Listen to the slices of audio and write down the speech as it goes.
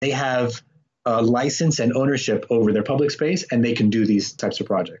They have a license and ownership over their public space, and they can do these types of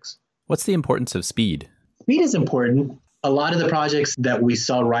projects. What's the importance of speed? Speed is important. A lot of the projects that we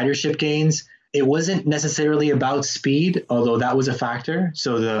saw ridership gains, it wasn't necessarily about speed, although that was a factor.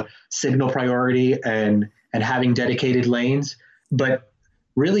 So the signal priority and having dedicated lanes, but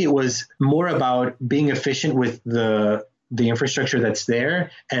really it was more about being efficient with the infrastructure that's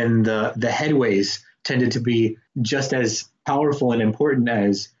there, and the headways tended to be just as powerful and important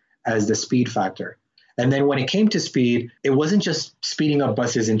as the speed factor. And then when it came to speed, it wasn't just speeding up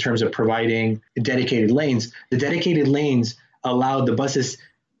buses in terms of providing dedicated lanes. The dedicated lanes allowed the buses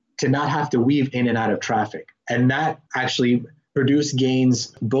to not have to weave in and out of traffic. And that actually produced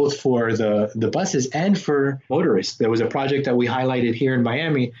gains both for the buses and for motorists. There was a project that we highlighted here in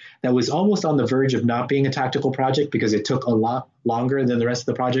Miami that was almost on the verge of not being a tactical project because it took a lot longer than the rest of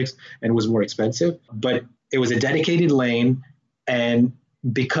the projects and was more expensive. But it was a dedicated lane, and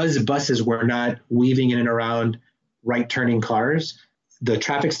because buses were not weaving in and around right turning cars, the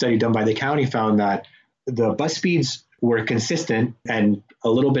traffic study done by the county found that the bus speeds were consistent and a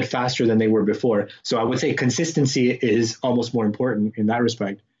little bit faster than they were before. So I would say consistency is almost more important in that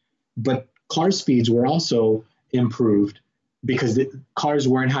respect. But car speeds were also improved because the cars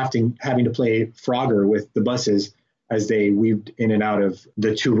weren't having to play Frogger with the buses as they weaved in and out of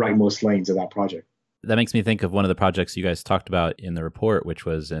the two rightmost lanes of that project. That makes me think of one of the projects you guys talked about in the report, which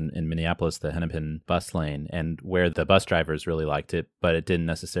was in Minneapolis, the Hennepin bus lane, and where the bus drivers really liked it, but it didn't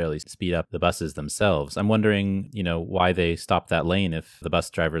necessarily speed up the buses themselves. I'm wondering, why they stopped that lane if the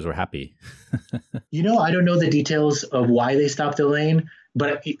bus drivers were happy. I don't know the details of why they stopped the lane,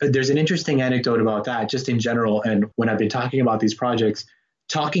 but there's an interesting anecdote about that just in general. And when I've been talking about these projects,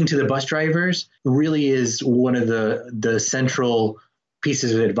 talking to the bus drivers really is one of the central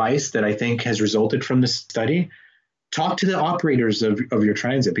pieces of advice that I think has resulted from this study. Talk to the operators of your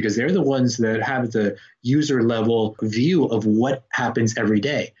transit, because they're the ones that have the user level view of what happens every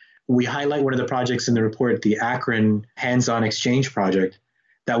day. We highlight one of the projects in the report, the Akron Hands-On Exchange project.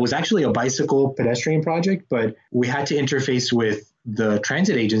 That was actually a bicycle pedestrian project, but we had to interface with the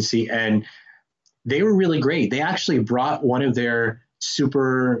transit agency, and they were really great. They actually brought one of their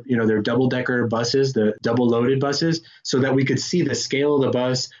their double-decker buses, the double-loaded buses, so that we could see the scale of the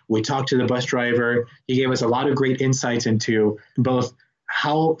bus. We talked to the bus driver. He gave us a lot of great insights into both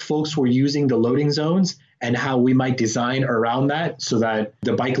how folks were using the loading zones and how we might design around that so that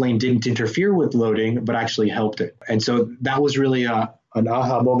the bike lane didn't interfere with loading, but actually helped it. And so that was really an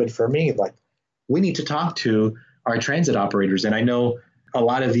aha moment for me. Like, we need to talk to our transit operators. And I know a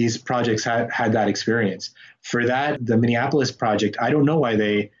lot of these projects had that experience. For that, the Minneapolis project, I don't know why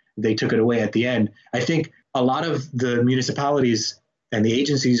they took it away at the end. I think a lot of the municipalities and the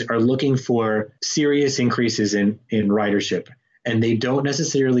agencies are looking for serious increases in ridership, and they don't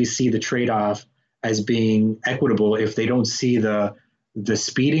necessarily see the trade-off as being equitable if they don't see the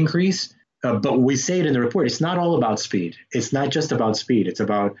speed increase. But we say it in the report, it's not all about speed. It's not just about speed. It's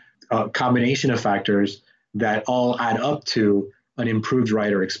about a combination of factors that all add up to an improved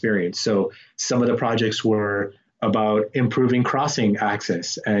rider experience. So some of the projects were about improving crossing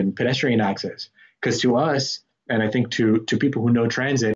access and pedestrian access. Because to us, and I think to people who know transit,